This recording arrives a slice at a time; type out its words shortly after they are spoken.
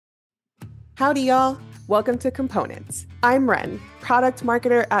Howdy, y'all. Welcome to Components. I'm Ren, product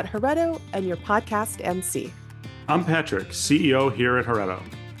marketer at Hereto and your podcast MC. I'm Patrick, CEO here at Hereto.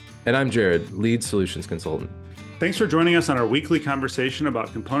 And I'm Jared, lead solutions consultant. Thanks for joining us on our weekly conversation about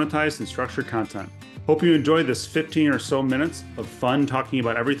componentized and structured content. Hope you enjoyed this 15 or so minutes of fun talking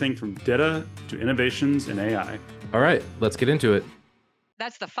about everything from data to innovations in AI. All right, let's get into it.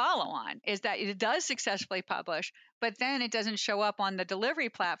 That's the follow-on, is that it does successfully publish, but then it doesn't show up on the delivery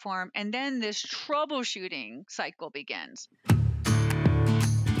platform, and then this troubleshooting cycle begins.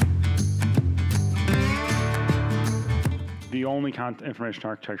 The only information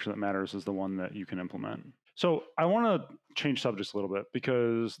architecture that matters is the one that you can implement. So I want to change subjects a little bit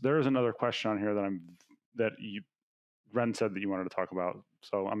because there is another question on here Ren said that you wanted to talk about.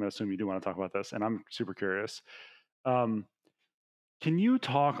 So I'm going to assume you do want to talk about this, and I'm super curious. Can you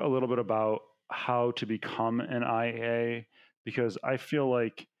talk a little bit about how to become an IA? Because I feel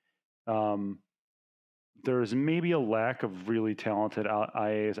like there's maybe a lack of really talented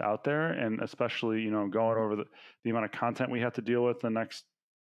IAs out there, and especially, going over the amount of content we have to deal with the next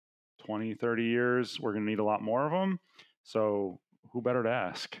 20, 30 years, we're going to need a lot more of them. So who better to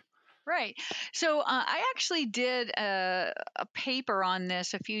ask? Right. So I actually did a paper on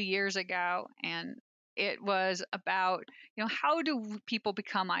this a few years ago, and it was about, how do people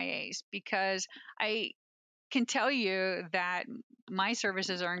become IAs? Because I can tell you that my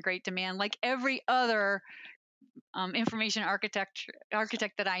services are in great demand, like every other information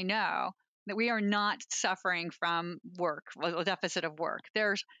architect that I know, that we are not suffering from a deficit of work.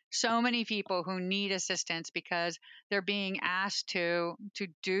 There's so many people who need assistance because they're being asked to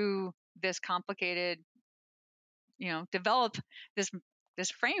do this complicated, develop this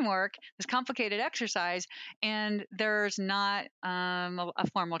framework, this complicated exercise, and there's not a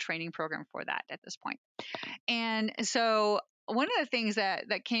formal training program for that at this point. And so one of the things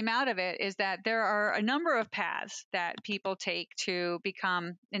that came out of it is that there are a number of paths that people take to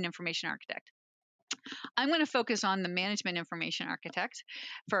become an information architect. I'm going to focus on the management information architect,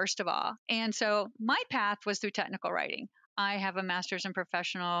 first of all. And so my path was through technical writing. I have a master's in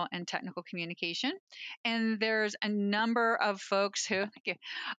professional and technical communication, and there's a number of folks who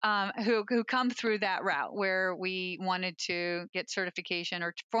come through that route where we wanted to get certification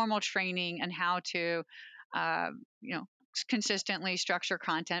or formal training on how to, consistently structure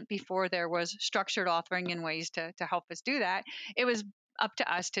content before there was structured authoring and ways to help us do that. It was up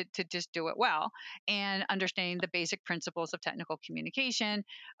to us to just do it well, and understanding the basic principles of technical communication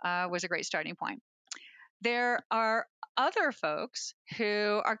was a great starting point. There are other folks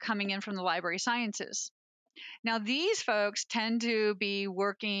who are coming in from the library sciences. Now, these folks tend to be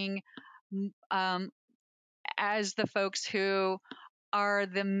working as the folks who are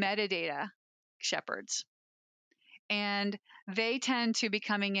the metadata shepherds. And they tend to be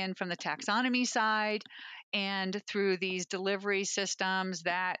coming in from the taxonomy side and through these delivery systems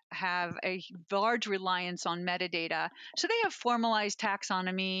that have a large reliance on metadata. So they have formalized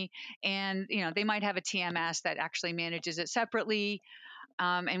taxonomy, and they might have a TMS that actually manages it separately.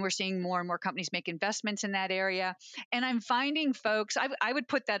 And we're seeing more and more companies make investments in that area. And I'm finding folks, I would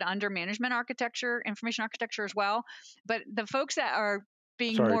put that under management architecture, information architecture as well. But the folks that are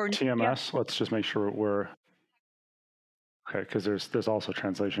being more TMS, let's just make sure we're okay, because there's also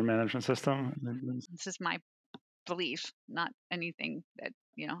translation management system. This is my belief, not anything that,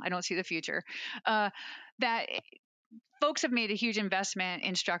 I don't see the future. That folks have made a huge investment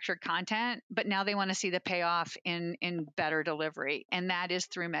in structured content, but now they want to see the payoff in better delivery, and that is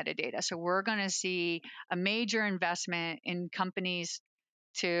through metadata. So we're going to see a major investment in companies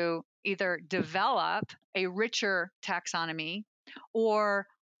to either develop a richer taxonomy or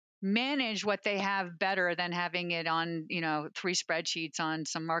manage what they have better than having it on, 3 spreadsheets on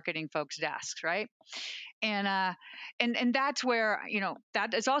some marketing folks' desks, right? And that's where,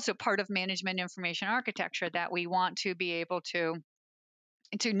 that is also part of management information architecture, that we want to be able to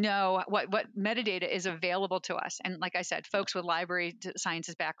know what metadata is available to us. And like I said, folks with library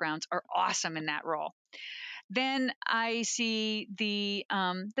sciences backgrounds are awesome in that role. Then I see the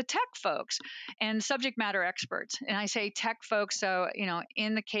tech folks and subject matter experts. And I say tech folks, so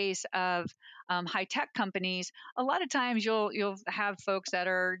in the case of high tech companies, a lot of times you'll have folks that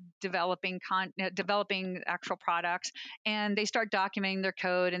are developing actual products, and they start documenting their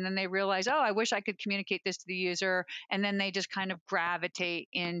code, and then they realize, oh, I wish I could communicate this to the user, and then they just kind of gravitate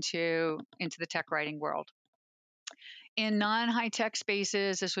into the tech writing world. In non-high-tech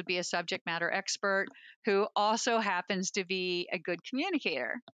spaces, this would be a subject matter expert who also happens to be a good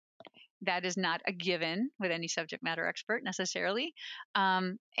communicator. That is not a given with any subject matter expert necessarily.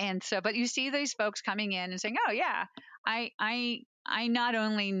 But you see these folks coming in and saying, oh yeah, I I not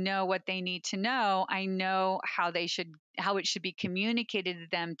only know what they need to know, I know how it should be communicated to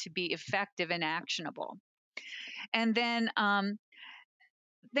them to be effective and actionable. And then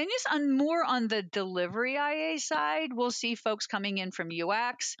just more on the delivery IA side, we'll see folks coming in from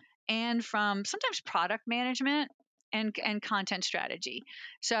UX and from sometimes product management and content strategy.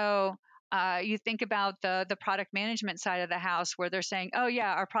 So you think about the product management side of the house where they're saying, oh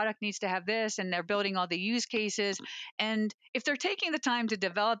yeah, our product needs to have this, and they're building all the use cases. And if they're taking the time to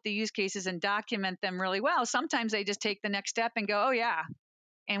develop the use cases and document them really well, sometimes they just take the next step and go, oh yeah,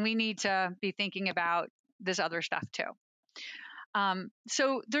 and we need to be thinking about this other stuff too.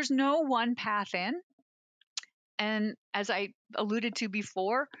 So there's no one path in. And as I alluded to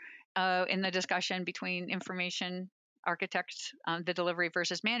before in the discussion between information architects, the delivery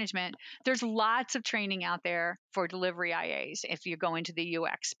versus management, there's lots of training out there for delivery IAs. If you go into the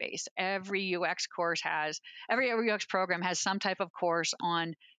UX space, every UX program has some type of course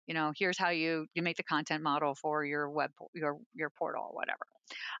on, here's how you make the content model for your web, your portal, whatever.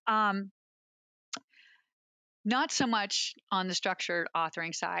 Not so much on the structured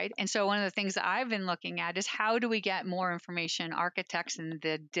authoring side. And so one of the things that I've been looking at is how do we get more information architects in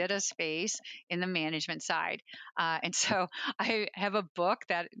the data space in the management side. And so I have a book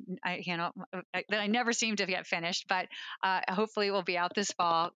that I never seem to get finished, but hopefully it will be out this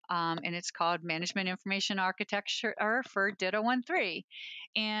fall. And it's called Management Information Architecture for DITA 1.3.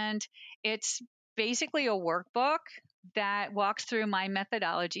 And it's basically a workbook that walks through my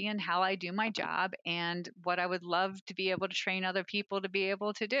methodology and how I do my job and what I would love to be able to train other people to be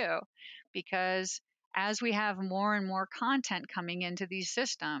able to do. Because as we have more and more content coming into these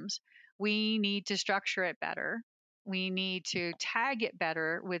systems, we need to structure it better. We need to tag it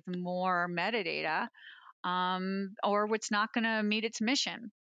better with more metadata, or it's not going to meet its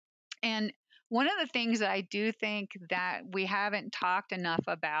mission. And one of the things that I do think that we haven't talked enough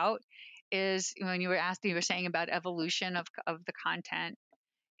about is when you were saying about evolution of the content,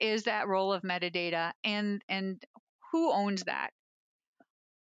 is that role of metadata and who owns that?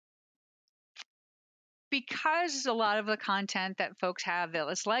 Because a lot of the content that folks have,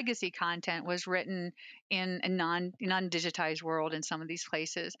 this legacy content, was written in a non-digitized world in some of these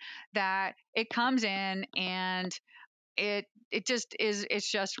places, that it comes in and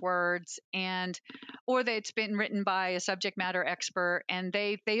it's just words, or that it's been written by a subject matter expert and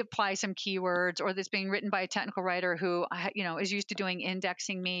they apply some keywords, or that's being written by a technical writer who is used to doing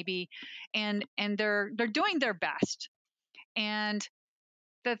indexing maybe, and they're doing their best. And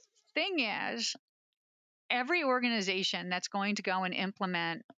the thing is, every organization that's going to go and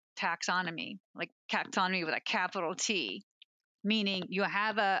implement taxonomy, like taxonomy with a capital T, meaning you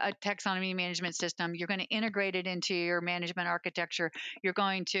have a taxonomy management system, you're going to integrate it into your management architecture, you're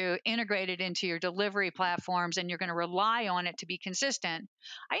going to integrate it into your delivery platforms, and you're going to rely on it to be consistent.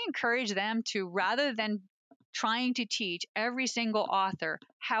 I encourage them to, rather than trying to teach every single author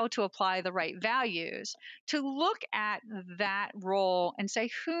how to apply the right values, to look at that role and say,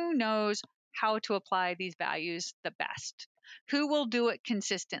 who knows how to apply these values the best? Who will do it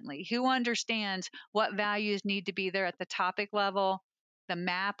consistently? Who understands what values need to be there at the topic level, the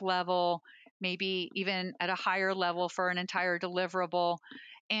map level, maybe even at a higher level for an entire deliverable,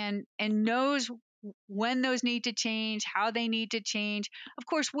 and knows when those need to change, how they need to change, of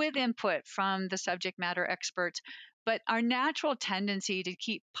course, with input from the subject matter experts. But our natural tendency to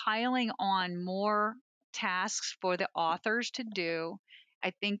keep piling on more tasks for the authors to do,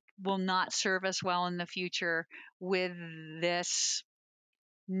 I think, will not serve us well in the future with this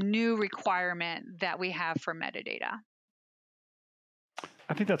new requirement that we have for metadata.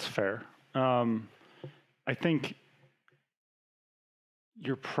 I think that's fair. I think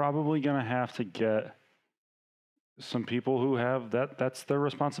you're probably going to have to get some people who have that's their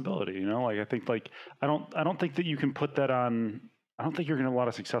responsibility, I think I don't think that you can put that on. I don't think you're going to have a lot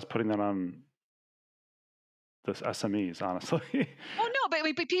of success putting that on the SMEs, honestly. Oh no,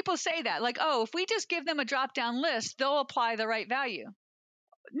 but people say that, like, oh, if we just give them a drop down list, they'll apply the right value.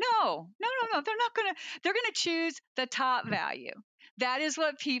 No, they're going to choose the top value. That is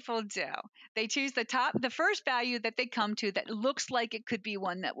what people do. They choose the first value that they come to that looks like it could be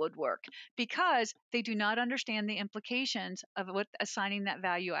one that would work, because they do not understand the implications of what assigning that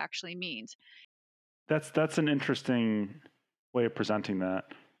value actually means. That's an interesting way of presenting that.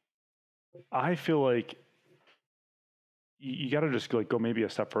 I feel like you got to just go maybe a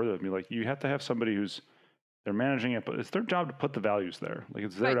step further and be like, you have to have somebody they're managing it, but it's their job to put the values there. Like,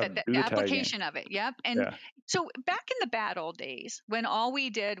 it's their job to do the application tagging of it. Yep. And so back in the bad old days, when all we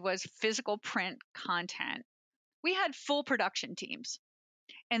did was physical print content, we had full production teams.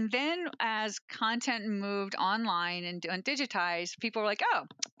 And then as content moved online and digitized, people were like, oh,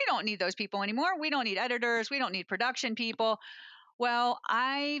 we don't need those people anymore. We don't need editors. We don't need production people. Well,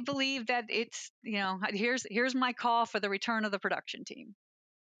 I believe that it's, here's my call for the return of the production team.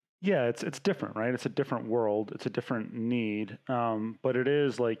 Yeah, it's different, right? It's a different world. It's a different need. But it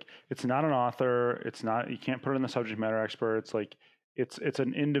is like, it's not an author. It's not, you can't put it in the subject matter experts. Like it's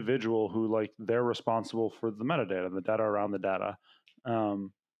an individual who like they're responsible for the metadata, the data around the data.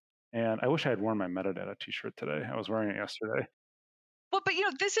 And I wish I had worn my metadata t-shirt today. I was wearing it yesterday. Well, but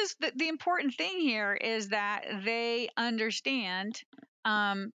this is the important thing here is that they understand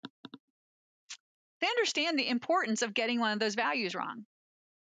the importance of getting one of those values wrong.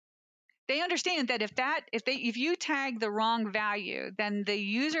 They understand that if you tag the wrong value, then the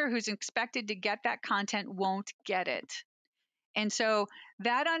user who's expected to get that content won't get it. And so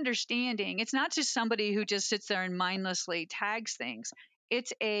that understanding, it's not just somebody who just sits there and mindlessly tags things.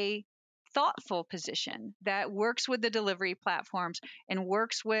 It's a thoughtful position that works with the delivery platforms and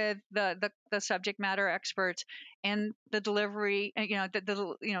works with the subject matter experts and the delivery,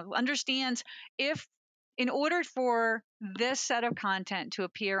 understands if in order for this set of content to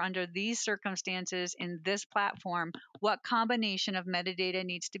appear under these circumstances in this platform, what combination of metadata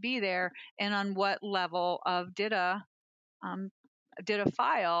needs to be there and on what level of data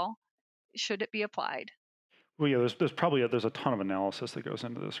file should it be applied? Well, yeah, there's probably there's a ton of analysis that goes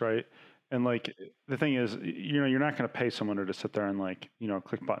into this, right? And like the thing is, you're not going to pay someone to just sit there and like,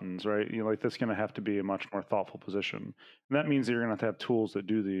 click buttons, right? Like that's going to have to be a much more thoughtful position. And that means that you're going to have tools that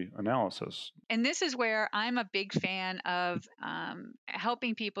do the analysis. And this is where I'm a big fan of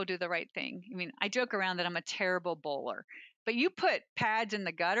helping people do the right thing. I mean, I joke around that I'm a terrible bowler, but you put pads in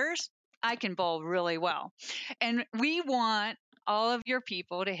the gutters, I can bowl really well. And we want all of your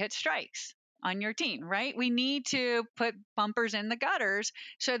people to hit strikes on your team, right? We need to put bumpers in the gutters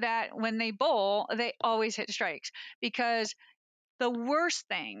so that when they bowl, they always hit strikes. Because the worst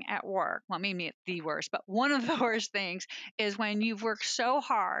thing at work, well, maybe the worst, but one of the worst things is when you've worked so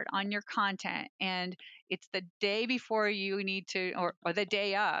hard on your content and it's the day before you need to, or the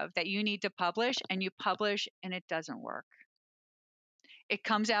day of that you need to publish, and you publish and it doesn't work. It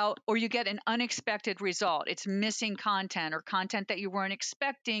comes out, or you get an unexpected result. It's missing content, or content that you weren't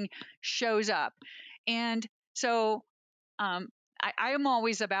expecting shows up. And so I am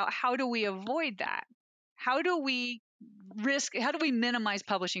always about, how do we avoid that? How do we minimize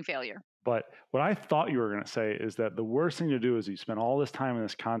publishing failure? But what I thought you were going to say is that the worst thing to do is you spend all this time in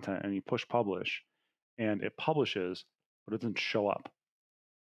this content and you push publish and it publishes, but it doesn't show up.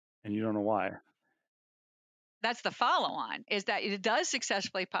 And you don't know why. That's the follow-on, is that it does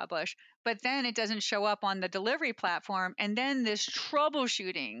successfully publish, but then it doesn't show up on the delivery platform. And then this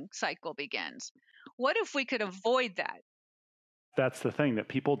troubleshooting cycle begins. What if we could avoid that? That's the thing that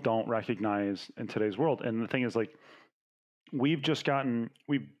people don't recognize in today's world. And the thing is, like, the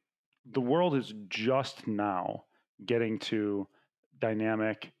world is just now getting to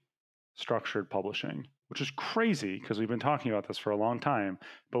dynamic structured publishing, which is crazy because we've been talking about this for a long time,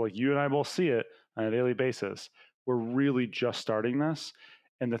 but like you and I both see it on a daily basis. We're really just starting this.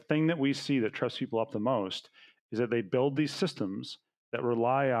 And the thing that we see that trips people up the most is that they build these systems that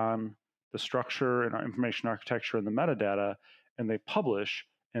rely on the structure and our information architecture and the metadata, and they publish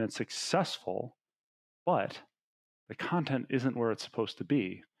and it's successful, but the content isn't where it's supposed to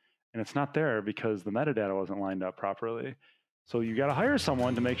be. And it's not there because the metadata wasn't lined up properly. So you got to hire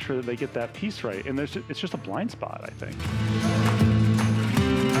someone to make sure that they get that piece right. And it's just a blind spot, I think.